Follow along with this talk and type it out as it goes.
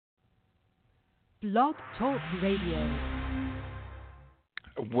Blog Talk Radio.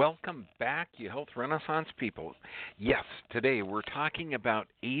 Welcome back, you health renaissance people. Yes, today we're talking about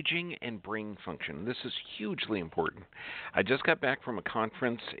aging and brain function. This is hugely important. I just got back from a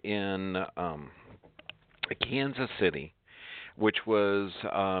conference in Kansas City, which was,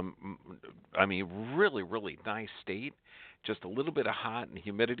 really, really nice state. Just a little bit of hot and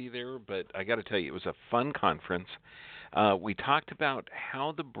humidity there, but I got to tell you, it was a fun conference. We talked about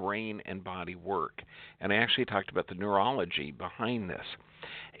how the brain and body work, and I actually talked about the neurology behind this.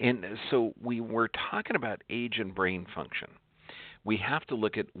 And so we were talking about age and brain function. We have to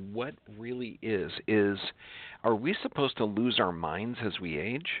look at what really is are we supposed to lose our minds as we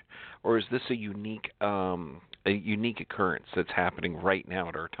age, or is this a unique occurrence that's happening right now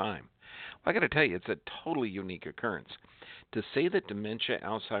at our time? Well, I got to tell you, it's a totally unique occurrence. To say that dementia,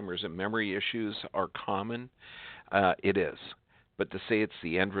 Alzheimer's, and memory issues are common, it is. But to say it's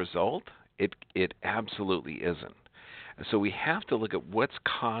the end result, it absolutely isn't. So we have to look at what's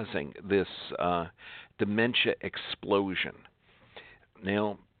causing this dementia explosion.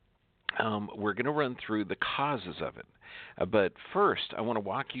 Now, we're going to run through the causes of it. But first, I want to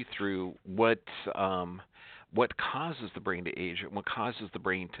walk you through what causes the brain to age and what causes the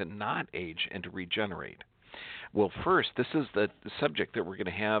brain to not age and to regenerate. Well, first, this is the subject that we're going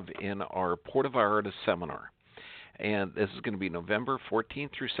to have in our Puerto Vallarta seminar. And this is going to be November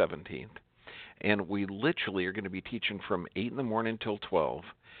 14th through 17th. And we literally are going to be teaching from 8 in the morning until 12.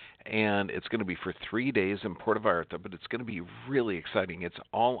 And it's going to be for 3 days in Puerto Vallarta, but it's going to be really exciting. It's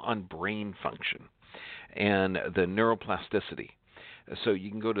all on brain function and the neuroplasticity. So you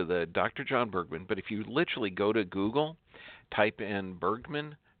can go to the Dr. John Bergman, but if you literally go to Google, type in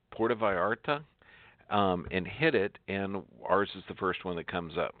Bergman, Puerto Vallarta, and hit it, and ours is the first one that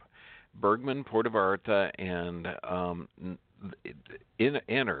comes up. Bergman, Puerto Vallarta, and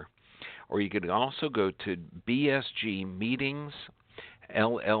enter. Or you could also go to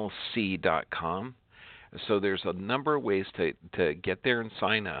bsgmeetingsllc.com. So there's a number of ways to get there and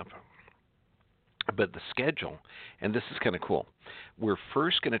sign up. But the schedule, and this is kind of cool, we're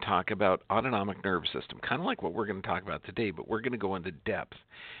first going to talk about autonomic nervous system, kind of like what we're going to talk about today, but we're going to go into depth.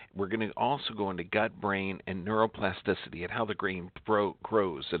 We're going to also go into gut, brain, and neuroplasticity and how the brain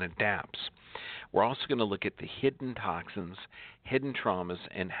grows and adapts. We're also going to look at the hidden toxins, hidden traumas,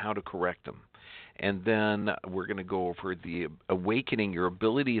 and how to correct them. And then we're going to go over the awakening your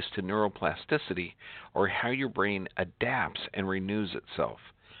abilities to neuroplasticity, or how your brain adapts and renews itself.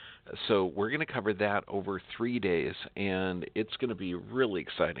 So we're going to cover that over 3 days, and it's going to be really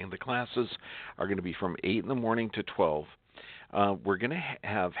exciting. The classes are going to be from 8 in the morning to 12. We're going to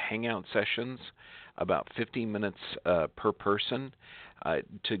have hangout sessions, about 15 minutes per person,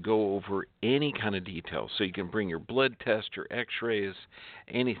 to go over any kind of detail. So you can bring your blood test, your x-rays,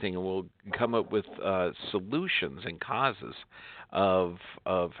 anything, and we'll come up with solutions and causes of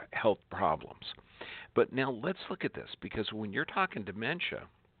health problems. But now let's look at this, because when you're talking dementia,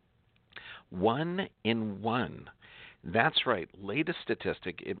 1 in 1. That's right. Latest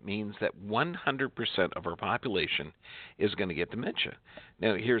statistic, it means that 100% of our population is going to get dementia.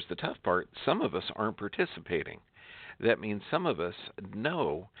 Now, here's the tough part. Some of us aren't participating. That means some of us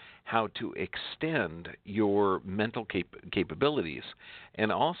know how to extend your mental capabilities,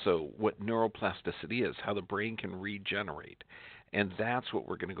 and also what neuroplasticity is, how the brain can regenerate. And that's what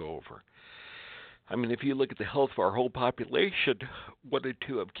we're going to go over. I mean, if you look at the health of our whole population, 1 in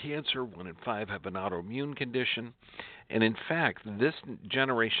 2 have cancer, 1 in 5 have an autoimmune condition. And in fact, this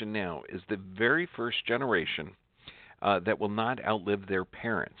generation now is the very first generation that will not outlive their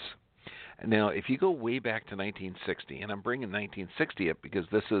parents. Now, if you go way back to 1960, and I'm bringing 1960 up because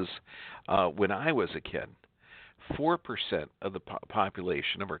this is when I was a kid, 4% of the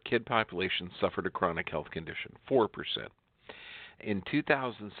population, of our kid population, suffered a chronic health condition. 4%. In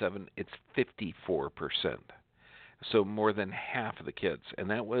 2007, it's 54%. So more than half of the kids. And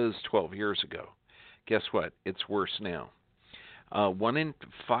that was 12 years ago. Guess what? It's worse now. 1 in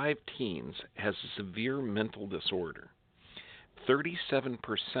 5 teens has a severe mental disorder.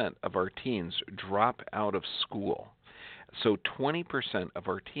 37% of our teens drop out of school. So 20% of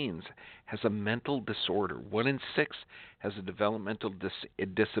our teens has a mental disorder. 1 in 6 has a developmental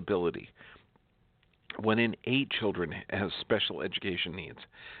disability. 1 in 8 children has special education needs.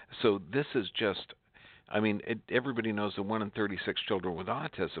 So this is just, everybody knows that 1 in 36 children with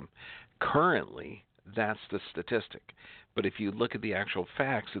autism. Currently, that's the statistic. But if you look at the actual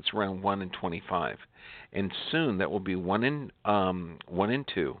facts, it's around 1 in 25. And soon that will be 1 in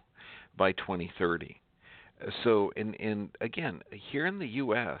 2 by 2030. So, and again, here in the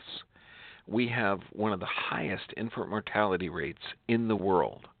U.S., we have one of the highest infant mortality rates in the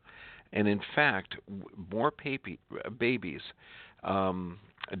world. And in fact, more babies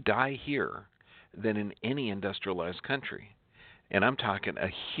die here than in any industrialized country. And I'm talking a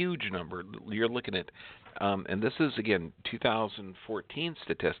huge number. You're looking at, and this is again 2014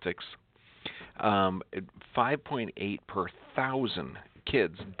 statistics. 5.8 per thousand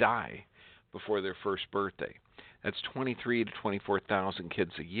kids die before their first birthday. That's 23 to 24,000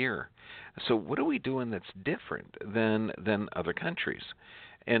 kids a year. So what are we doing that's different than other countries?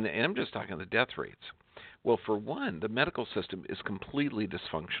 And I'm just talking the death rates. Well, for one, the medical system is completely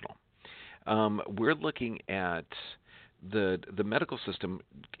dysfunctional. We're looking at the medical system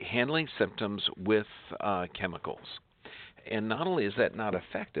handling symptoms with chemicals. And not only is that not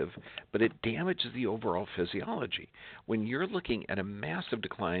effective, but it damages the overall physiology. When you're looking at a massive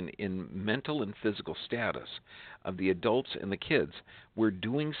decline in mental and physical status of the adults and the kids, we're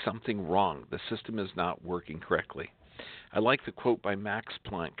doing something wrong. The system is not working correctly. I like the quote by Max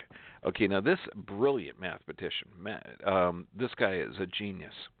Planck. Okay, now this brilliant mathematician, this guy is a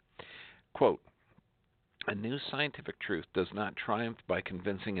genius. Quote, "A new scientific truth does not triumph by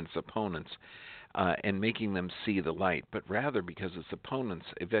convincing its opponents and making them see the light, but rather because its opponents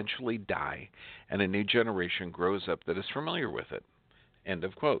eventually die and a new generation grows up that is familiar with it." End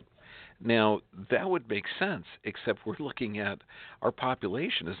of quote. Now, that would make sense, except we're looking at our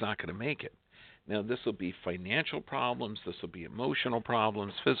population is not going to make it. Now, this will be financial problems, this will be emotional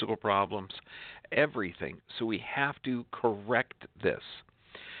problems, physical problems, everything. So we have to correct this.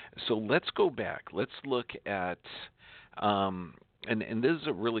 So let's go back. Let's look at and this is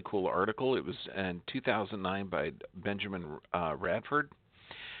a really cool article. It was in 2009 by Benjamin Radford.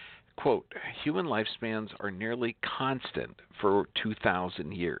 Quote, "Human lifespans are nearly constant for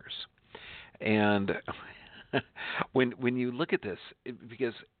 2,000 years." And when you look at this,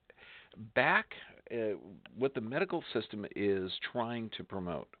 because back what the medical system is trying to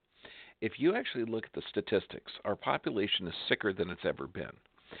promote, if you actually look at the statistics, our population is sicker than it's ever been.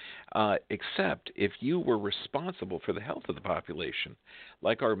 Except if you were responsible for the health of the population,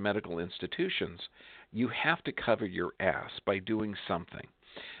 like our medical institutions, you have to cover your ass by doing something.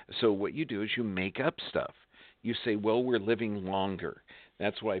 So what you do is you make up stuff. You say, well, we're living longer.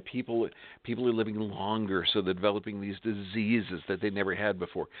 That's why people are living longer, so they're developing these diseases that they never had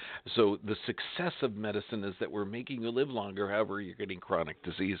before. So the success of medicine is that we're making you live longer, however, you're getting chronic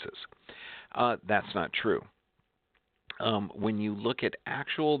diseases. That's not true. When you look at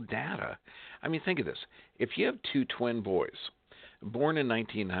actual data, I mean, think of this. If you have two twin boys born in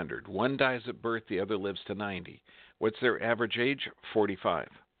 1900, one dies at birth, the other lives to 90, what's their average age? 45.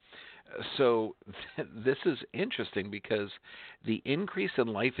 So this is interesting because the increase in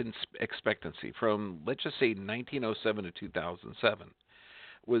life expectancy from, let's just say, 1907 to 2007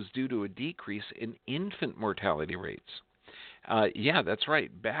 was due to a decrease in infant mortality rates. Yeah, that's right.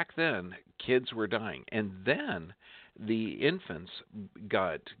 Back then, kids were dying. And then the infants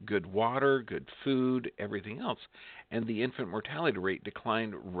got good water, good food, everything else, and the infant mortality rate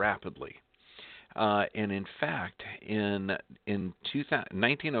declined rapidly. And in fact, in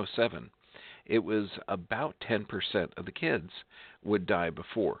 1907, it was about 10% of the kids would die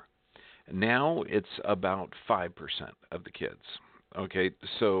before. Now it's about 5% of the kids. Okay,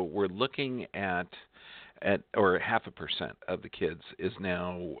 so we're looking at or 0.5% of the kids is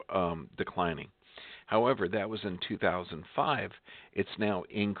now declining. However, that was in 2005. It's now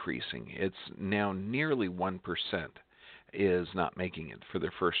increasing. It's now nearly 1% is not making it for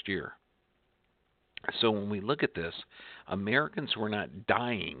their first year. So when we look at this, Americans were not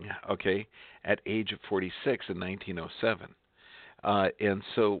dying, okay, at age of 46 in 1907. And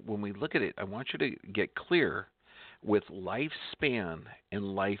so when we look at it, I want you to get clear with lifespan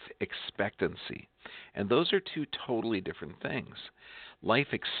and life expectancy. And those are two totally different things. Life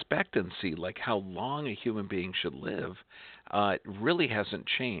expectancy, like how long a human being should live, really hasn't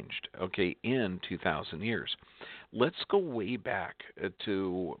changed, okay, in 2,000 years. Let's go way back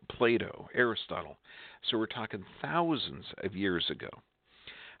to Plato, Aristotle. So we're talking thousands of years ago.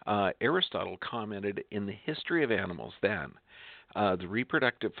 Aristotle commented in the history of animals then, the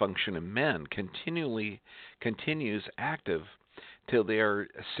reproductive function in men continues active till they are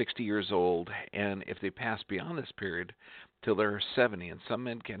 60 years old, and if they pass beyond this period, till they're 70. And some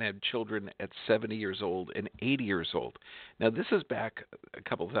men can have children at 70 years old and 80 years old. Now, this is back a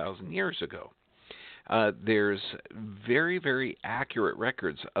couple thousand years ago. There's very, very accurate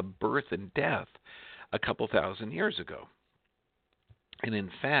records of birth and death a couple thousand years ago. And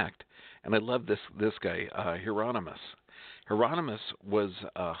in fact, and I love this guy, Hieronymus. Hieronymus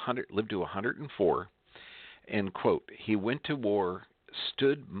lived to 104, and, quote, "He went to war,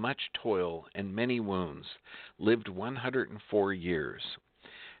 stood much toil and many wounds, lived 104 years.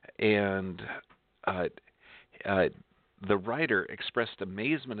 And uh, uh, the writer expressed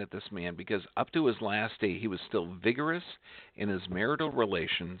amazement at this man because up to his last day he was still vigorous in his marital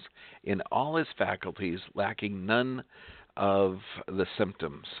relations, in all his faculties, lacking none of the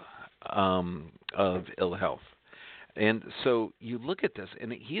symptoms of ill health. And so you look at this,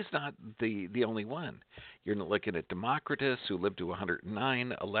 and he's not the only one. You're looking at Democritus, who lived to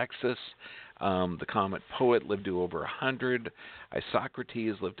 109, Alexis, the comet poet, lived to over 100,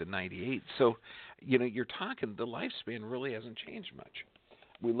 Isocrates lived to 98. So, you're talking the lifespan really hasn't changed much.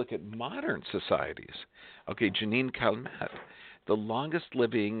 We look at modern societies. Okay, Janine Calment, the longest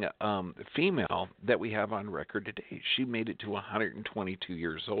living female that we have on record today. She made it to 122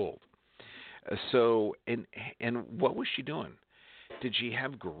 years old. So, and what was she doing? Did she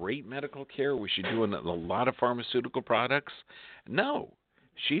have great medical care? Was she doing a lot of pharmaceutical products? No.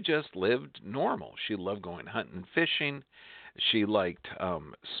 She just lived normal. She loved going hunting, fishing. She liked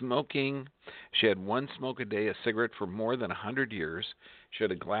smoking. She had one smoke a day, a cigarette for more than 100 years. She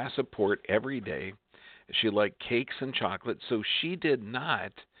had a glass of port every day. She liked cakes and chocolate. So she did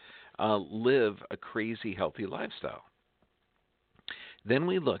not live a crazy healthy lifestyle. Then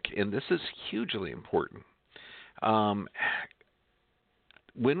we look, and this is hugely important,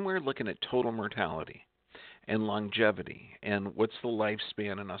 when we're looking at total mortality and longevity and what's the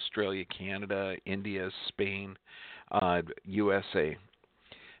lifespan in Australia, Canada, India, Spain, USA,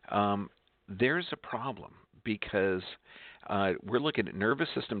 there's a problem because we're looking at nervous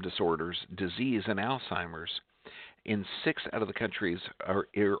system disorders, disease, and Alzheimer's in 6 out of the countries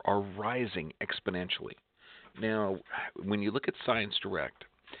are rising exponentially. Now, when you look at Science Direct,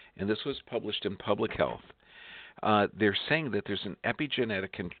 and this was published in Public Health, they're saying that there's an epigenetic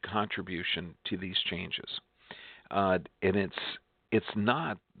contribution to these changes, and it's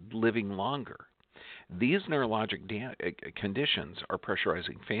not living longer. These neurologic conditions are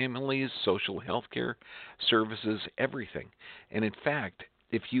pressurizing families, social health care services, everything. And in fact,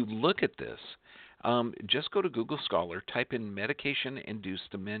 if you look at this, just go to Google Scholar, type in medication-induced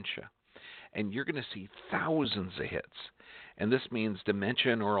dementia, and you're going to see thousands of hits. And this means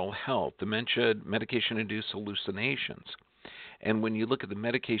dementia and oral health, dementia, medication-induced hallucinations. And when you look at the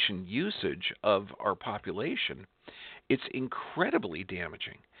medication usage of our population, it's incredibly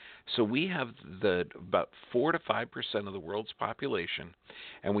damaging. So we have about 4 to 5% of the world's population,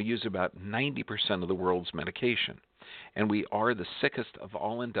 and we use about 90% of the world's medication. And we are the sickest of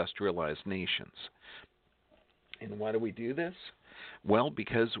all industrialized nations. And why do we do this? Well,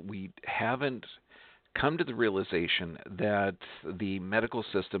 because we haven't come to the realization that the medical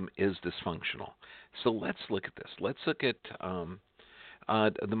system is dysfunctional. So let's look at this. Let's look at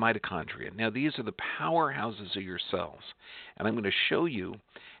the mitochondria. Now, these are the powerhouses of your cells, and I'm going to show you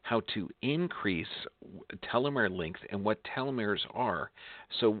how to increase telomere length and what telomeres are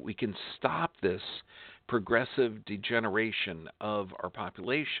so we can stop this progressive degeneration of our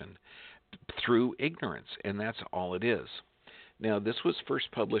population through ignorance, and that's all it is. Now, this was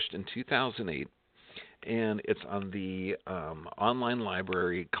first published in 2008, and it's on the online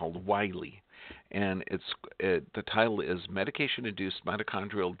library called Wiley, and the title is Medication-Induced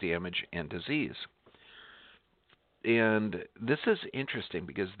Mitochondrial Damage and Disease. And this is interesting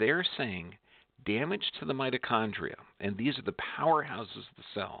because they're saying damage to the mitochondria, and these are the powerhouses of the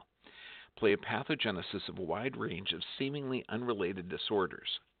cell, play a pathogenesis of a wide range of seemingly unrelated disorders.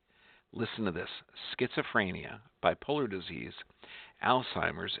 Listen to this: schizophrenia, bipolar disease,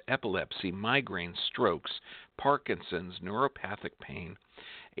 Alzheimer's, epilepsy, migraine, strokes, Parkinson's, neuropathic pain,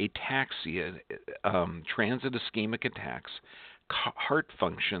 ataxia, transient ischemic attacks, heart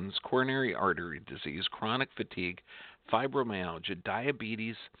functions, coronary artery disease, chronic fatigue, fibromyalgia,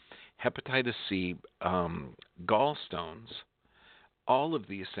 diabetes, hepatitis C, gallstones, all of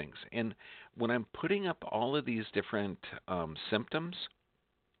these things. And when I'm putting up all of these different symptoms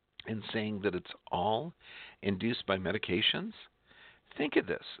and saying that it's all induced by medications, think of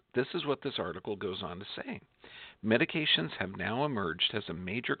this. This is what this article goes on to say. Medications have now emerged as a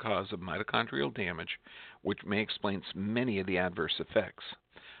major cause of mitochondrial damage, which may explain many of the adverse effects.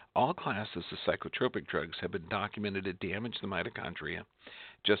 All classes of psychotropic drugs have been documented to damage the mitochondria,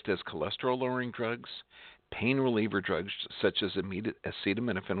 just as cholesterol-lowering drugs, pain reliever drugs such as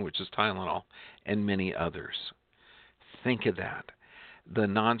acetaminophen, which is Tylenol, and many others. Think of that. The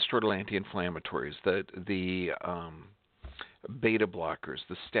non-steroidal anti-inflammatories, the beta blockers,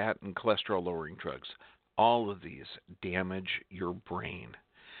 the statin cholesterol-lowering drugs, all of these damage your brain.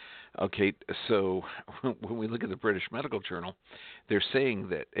 Okay, so when we look at the British Medical Journal, they're saying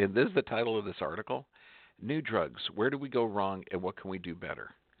that, and this is the title of this article, New Drugs, Where Do We Go Wrong and What Can We Do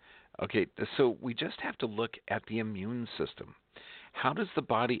Better? Okay, so we just have to look at the immune system. How does the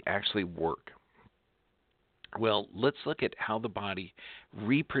body actually work? Well, let's look at how the body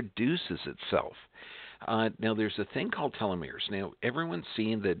reproduces itself. Now, there's a thing called telomeres. Now, everyone's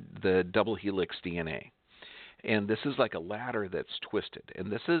seen the double helix DNA, and this is like a ladder that's twisted,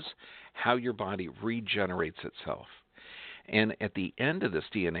 and this is how your body regenerates itself. And at the end of this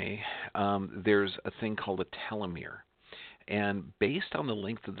DNA, there's a thing called a telomere. And based on the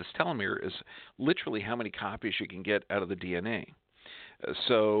length of this telomere is literally how many copies you can get out of the DNA.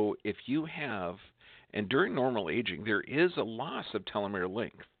 So if you have, and during normal aging, there is a loss of telomere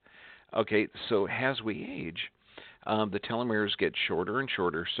length. Okay, so as we age, the telomeres get shorter and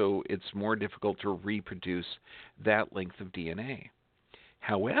shorter, so it's more difficult to reproduce that length of DNA.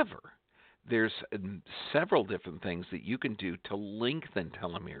 However, there's several different things that you can do to lengthen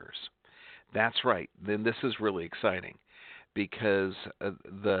telomeres. That's right. Then this is really exciting because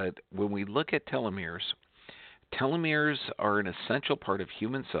when we look at telomeres, telomeres are an essential part of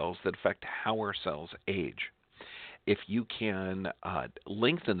human cells that affect how our cells age. If you can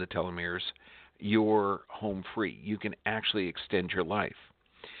lengthen the telomeres, you're home free. You can actually extend your life.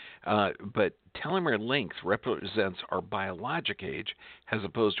 But telomere length represents our biologic age as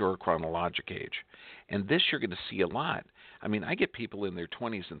opposed to our chronologic age. And this you're going to see a lot. I mean, I get people in their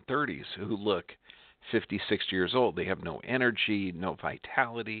 20s and 30s who look 50, 60 years old. They have no energy, no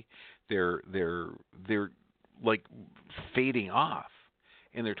vitality. They're like fading off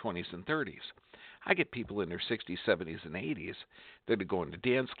in their 20s and 30s. I get people in their 60s, 70s, and 80s that are going to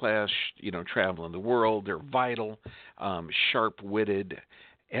dance class, traveling the world. They're vital, sharp-witted,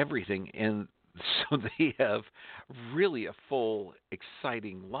 everything. And so they have really a full,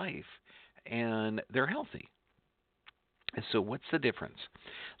 exciting life, and they're healthy. And so what's the difference?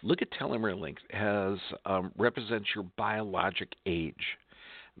 Look at telomere length as represents your biologic age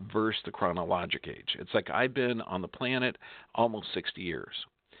versus the chronologic age. It's like I've been on the planet almost 60 years.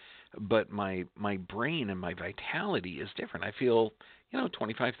 But my brain and my vitality is different. I feel,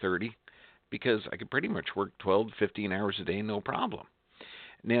 25, 30, because I could pretty much work 12, 15 hours a day, no problem.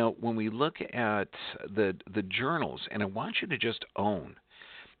 Now, when we look at the journals, and I want you to just own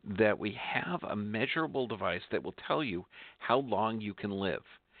that we have a measurable device that will tell you how long you can live.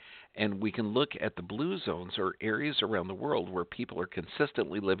 And we can look at the blue zones or areas around the world where people are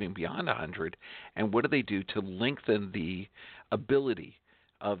consistently living beyond 100, and what do they do to lengthen the ability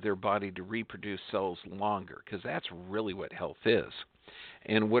of their body to reproduce cells longer, because that's really what health is.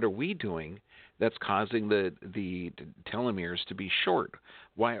 And what are we doing that's causing the telomeres to be short?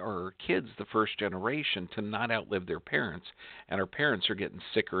 Why are our kids the first generation to not outlive their parents, and our parents are getting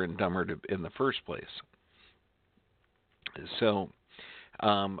sicker and dumber in the first place? So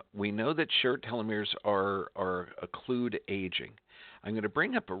we know that short telomeres are a clue to aging. I'm going to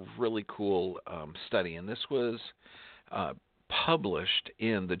bring up a really cool study, and this was published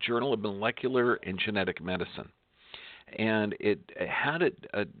in the Journal of Molecular and Genetic Medicine. And it had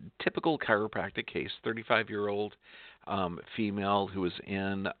a typical chiropractic case, 35-year-old female who was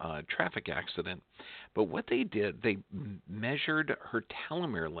in a traffic accident. But what they did, they measured her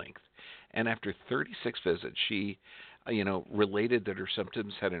telomere length. And after 36 visits, she related that her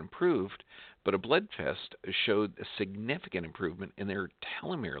symptoms had improved, but a blood test showed a significant improvement in their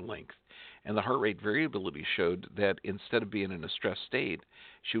telomere length. And the heart rate variability showed that instead of being in a stress state,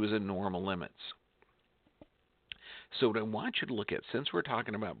 she was in normal limits. So what I want you to look at, since we're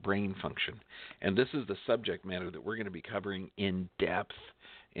talking about brain function, and this is the subject matter that we're going to be covering in depth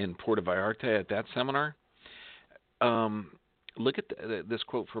in Puerto Vallarta at that seminar, look at this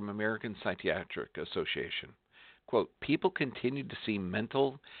quote from American Psychiatric Association. Quote, "People continue to see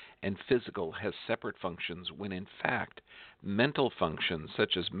mental and physical as separate functions when in fact mental functions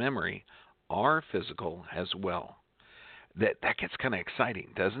such as memory are physical as well." That gets kind of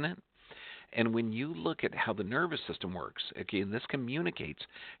exciting, doesn't it? And when you look at how the nervous system works, okay, and this communicates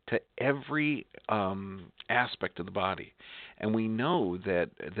to every aspect of the body, and we know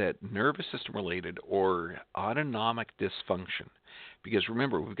that nervous system related or autonomic dysfunction, because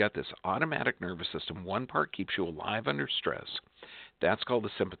remember, we've got this automatic nervous system. One part keeps you alive under stress. That's called the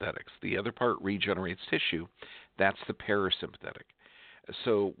sympathetics. The other part regenerates tissue. That's the parasympathetic.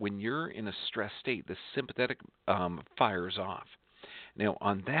 So when you're in a stress state, the sympathetic fires off. Now,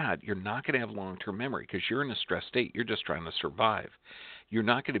 on that, you're not going to have long-term memory because you're in a stress state. You're just trying to survive. You're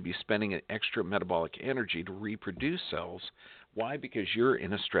not going to be spending an extra metabolic energy to reproduce cells. Why? Because you're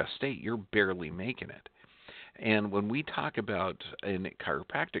in a stress state. You're barely making it. And when we talk about, in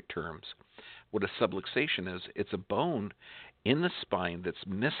chiropractic terms, what a subluxation is, it's a bone in the spine that's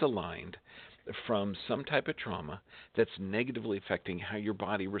misaligned from some type of trauma that's negatively affecting how your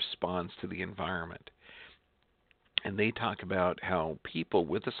body responds to the environment. And they talk about how people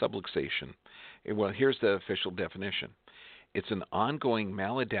with a subluxation, well, here's the official definition. It's an ongoing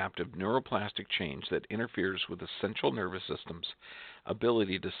maladaptive neuroplastic change that interferes with the central nervous system's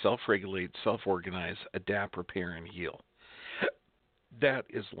ability to self-regulate, self-organize, adapt, repair, and heal. That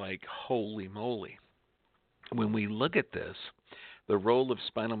is like holy moly. When we look at this, the role of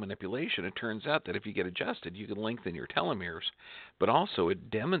spinal manipulation, it turns out that if you get adjusted, you can lengthen your telomeres, but also it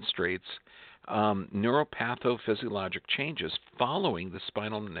demonstrates neuropathophysiologic changes following the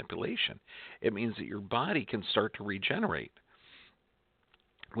spinal manipulation. It means that your body can start to regenerate.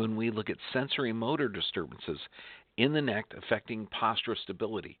 When we look at sensory motor disturbances in the neck affecting postural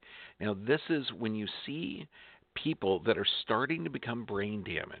stability. Now, this is when you see people that are starting to become brain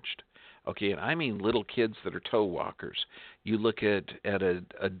damaged. Okay, and I mean little kids that are toe walkers. You look at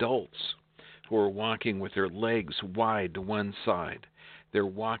adults who are walking with their legs wide to one side. They're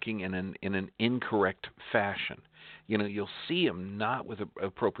walking in an incorrect fashion. You know, you'll see them not with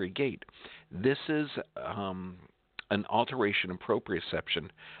appropriate gait. This is an alteration in proprioception,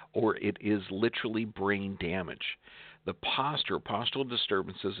 or it is literally brain damage. The postural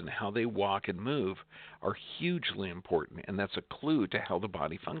disturbances and how they walk and move are hugely important, and that's a clue to how the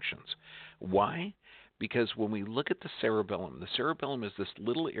body functions. Why? Because when we look at the cerebellum is this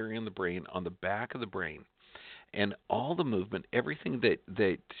little area in the brain on the back of the brain, and all the movement, everything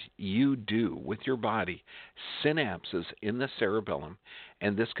that you do with your body, synapses in the cerebellum,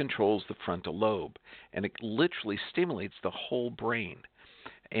 and this controls the frontal lobe, and it literally stimulates the whole brain.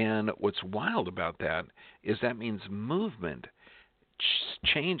 And what's wild about that is that means movement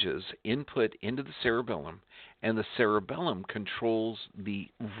changes input into the cerebellum, and the cerebellum controls the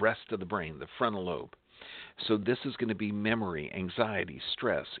rest of the brain, the frontal lobe. So this is going to be memory, anxiety,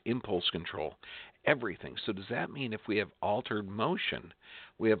 stress, impulse control, everything. So does that mean if we have altered motion,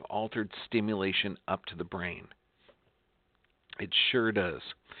 we have altered stimulation up to the brain? It sure does.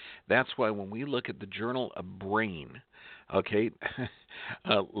 That's why when we look at the Journal of Brain, okay,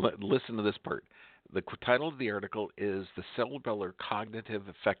 listen to this part. The title of the article is The Cerebellar Cognitive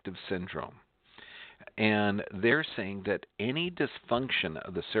Affective Syndrome. And they're saying that any dysfunction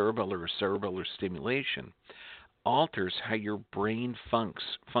of the cerebellar or cerebellar stimulation alters how your brain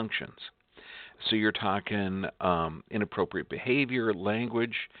functions. So you're talking inappropriate behavior,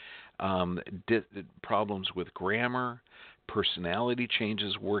 language, problems with grammar, personality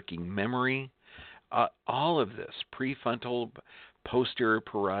changes, working memory, all of this, prefrontal, posterior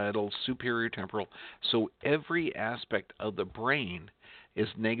parietal, superior temporal. So every aspect of the brain is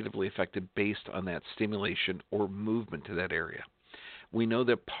negatively affected based on that stimulation or movement to that area. We know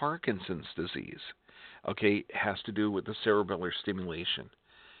that Parkinson's disease, okay, has to do with the cerebellar stimulation.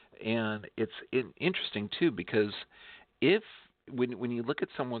 And it's interesting, too, because when you look at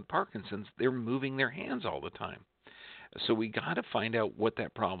someone with Parkinson's, they're moving their hands all the time. So we got to find out what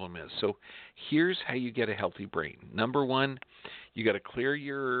that problem is. So here's how you get a healthy brain. Number one, you got to clear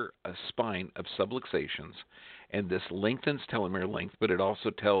your spine of subluxations, and this lengthens telomere length, but it also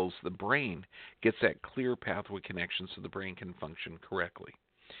tells the brain, gets that clear pathway connection so the brain can function correctly.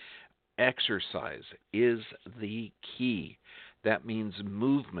 Exercise is the key. That means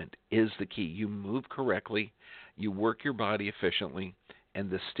movement is the key. You move correctly, you work your body efficiently, and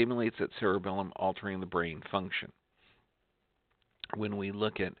this stimulates that cerebellum, altering the brain function. When we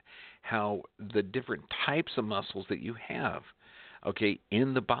look at how the different types of muscles that you have, okay,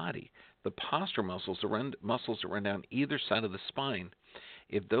 in the body, the postural muscles, the muscles that run down either side of the spine,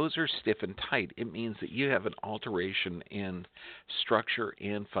 if those are stiff and tight, it means that you have an alteration in structure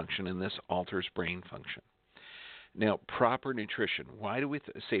and function, and this alters brain function. Now, proper nutrition. Why do we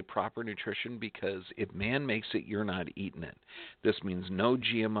say proper nutrition? Because if man makes it, you're not eating it. This means no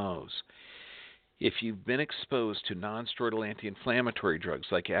GMOs. If you've been exposed to non-steroidal anti-inflammatory drugs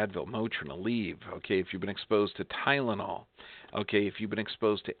like Advil, Motrin, Aleve, okay, if you've been exposed to Tylenol, okay, if you've been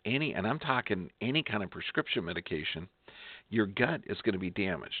exposed to any, and I'm talking any kind of prescription medication, your gut is going to be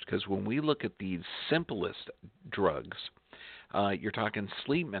damaged. Because when we look at these simplest drugs, you're talking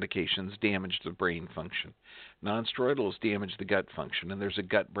sleep medications damage the brain function. Non-steroidals damage the gut function, and there's a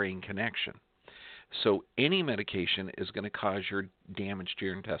gut-brain connection. So any medication is going to cause your damage to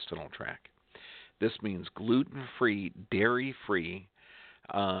your intestinal tract. This means gluten-free, dairy-free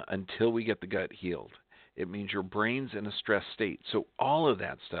until we get the gut healed. It means your brain's in a stress state. So all of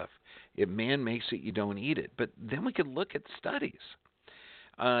that stuff, if man makes it, you don't eat it. But then we can look at studies.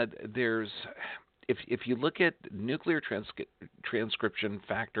 If you look at nuclear transcription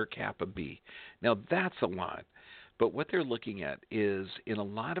factor kappa B, now that's a lot. But what they're looking at is in a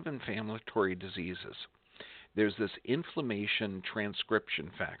lot of inflammatory diseases, there's this inflammation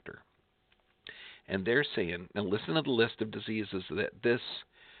transcription factor. And they're saying, now listen to the list of diseases that this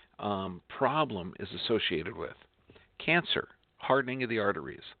problem is associated with: cancer, hardening of the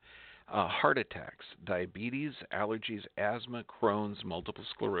arteries, heart attacks, diabetes, allergies, asthma, Crohn's, multiple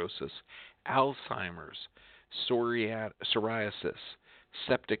sclerosis, Alzheimer's, psoriasis,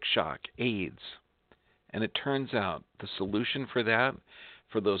 septic shock, AIDS. And it turns out the solution for that,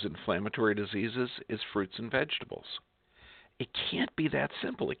 for those inflammatory diseases, is fruits and vegetables. It can't be that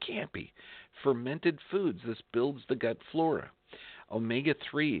simple. It can't be. Fermented foods, this builds the gut flora.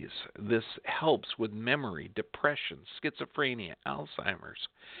 Omega-3s, this helps with memory, depression, schizophrenia, Alzheimer's.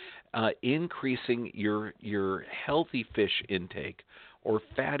 Increasing your healthy fish intake or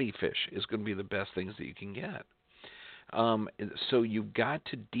fatty fish is going to be the best things that you can get. So you've got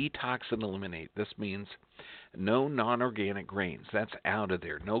to detox and eliminate. This means no non-organic grains. That's out of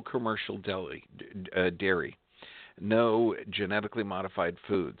there. No commercial dairy. No genetically modified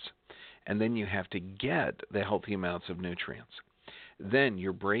foods. And then you have to get the healthy amounts of nutrients. Then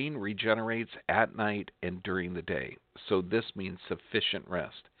your brain regenerates at night and during the day. So this means sufficient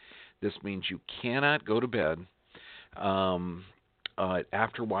rest. This means you cannot go to bed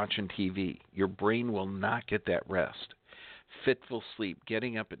after watching TV. Your brain will not get that rest. Fitful sleep,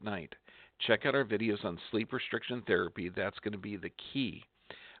 getting up at night. Check out our videos on sleep restriction therapy. That's going to be the key.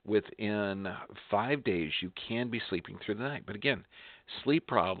 Within 5 days, you can be sleeping through the night. But again, sleep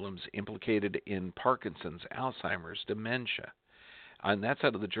problems implicated in Parkinson's, Alzheimer's, dementia. And that's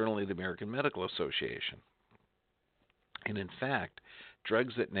out of the Journal of the American Medical Association. And in fact,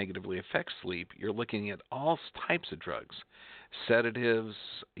 drugs that negatively affect sleep, you're looking at all types of drugs. Sedatives,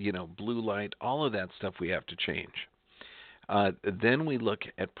 blue light, all of that stuff we have to change. Then we look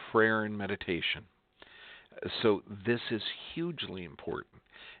at prayer and meditation. So this is hugely important.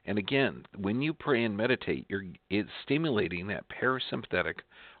 And again, when you pray and meditate, it's stimulating that parasympathetic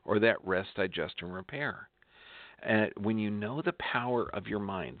or that rest, digest, and repair. And when you know the power of your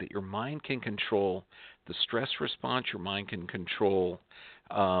mind, that your mind can control the stress response, your mind can control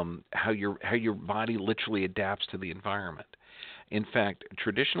how your body literally adapts to the environment. In fact,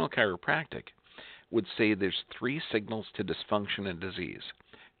 traditional chiropractic would say there's 3 signals to dysfunction and disease: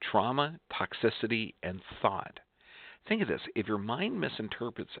 trauma, toxicity, and thought. Think of this. If your mind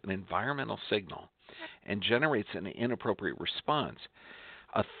misinterprets an environmental signal and generates an inappropriate response,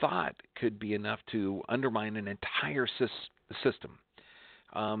 a thought could be enough to undermine an entire system.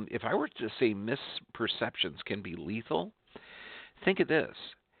 If I were to say misperceptions can be lethal, think of this.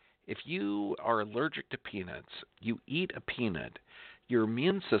 If you are allergic to peanuts, you eat a peanut, your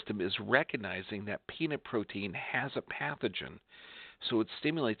immune system is recognizing that peanut protein has a pathogen, so it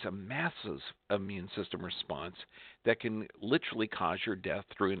stimulates a massive immune system response that can literally cause your death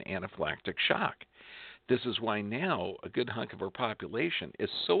through an anaphylactic shock. This is why now a good hunk of our population is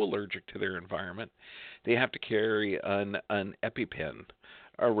so allergic to their environment, they have to carry an EpiPen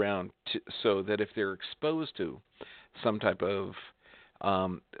around so that if they're exposed to some type of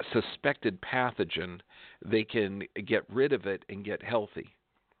suspected pathogen, they can get rid of it and get healthy.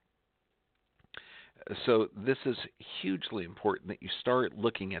 So this is hugely important that you start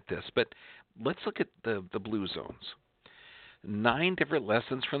looking at this. But let's look at the blue zones. 9 different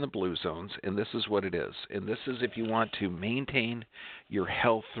lessons from the blue zones, and this is what it is. And this is if you want to maintain your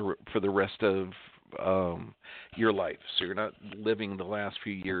health for the rest of your life, so you're not living the last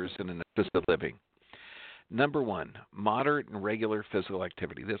few years in an assisted living. Number 1, moderate and regular physical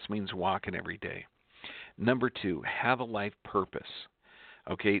activity. This means walking every day. Number 2, have a life purpose.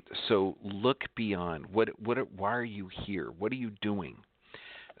 Okay, so look beyond. Why are you here? What are you doing?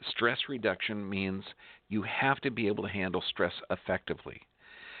 Stress reduction means you have to be able to handle stress effectively.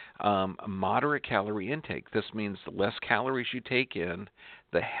 Moderate calorie intake. This means the less calories you take in,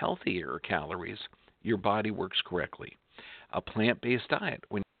 the healthier calories your body works correctly. A plant-based diet.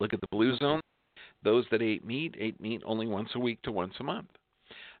 When you look at the blue zone, those that ate meat only once a week to once a month.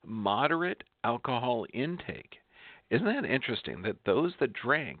 Moderate alcohol intake. Isn't that interesting that those that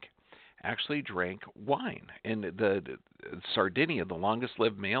drank actually drank wine? And the Sardinia, the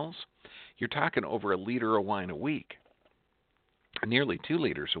longest-lived males, you're talking over 1 liter of wine a week, nearly 2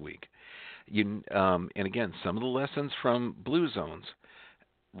 liters a week. And again, some of the lessons from blue zones: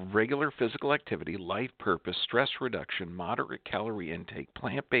 regular physical activity, life purpose, stress reduction, moderate calorie intake,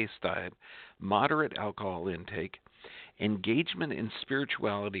 plant-based diet, moderate alcohol intake, engagement in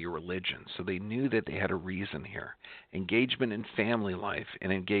spirituality or religion. So they knew that they had a reason here. Engagement in family life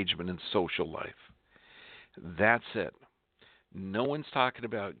and engagement in social life. That's it. No one's talking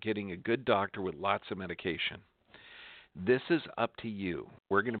about getting a good doctor with lots of medication. This is up to you.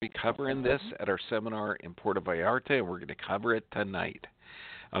 We're going to be covering this at our seminar in Puerto Vallarta, and we're going to cover it tonight.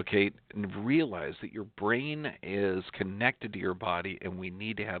 Okay, and realize that your brain is connected to your body, and we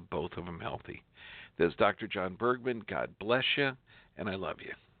need to have both of them healthy. This is Dr. John Bergman. God bless you, and I love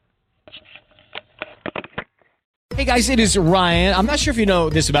you. Hey guys, it is Ryan. I'm not sure if you know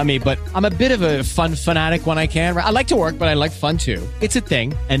this about me, but I'm a bit of a fun fanatic when I can. I like to work, but I like fun too. It's a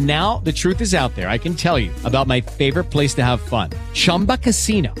thing. And now the truth is out there. I can tell you about my favorite place to have fun. Chumba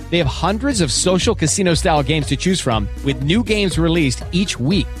Casino. They have hundreds of social casino style games to choose from with new games released each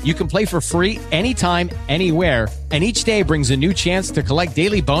week. You can play for free anytime, anywhere. And each day brings a new chance to collect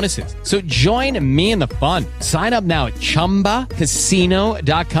daily bonuses. So join me in the fun. Sign up now at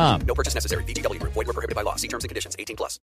ChumbaCasino.com. No purchase necessary. VGW Group. Void where prohibited by law. See terms and conditions. 18+.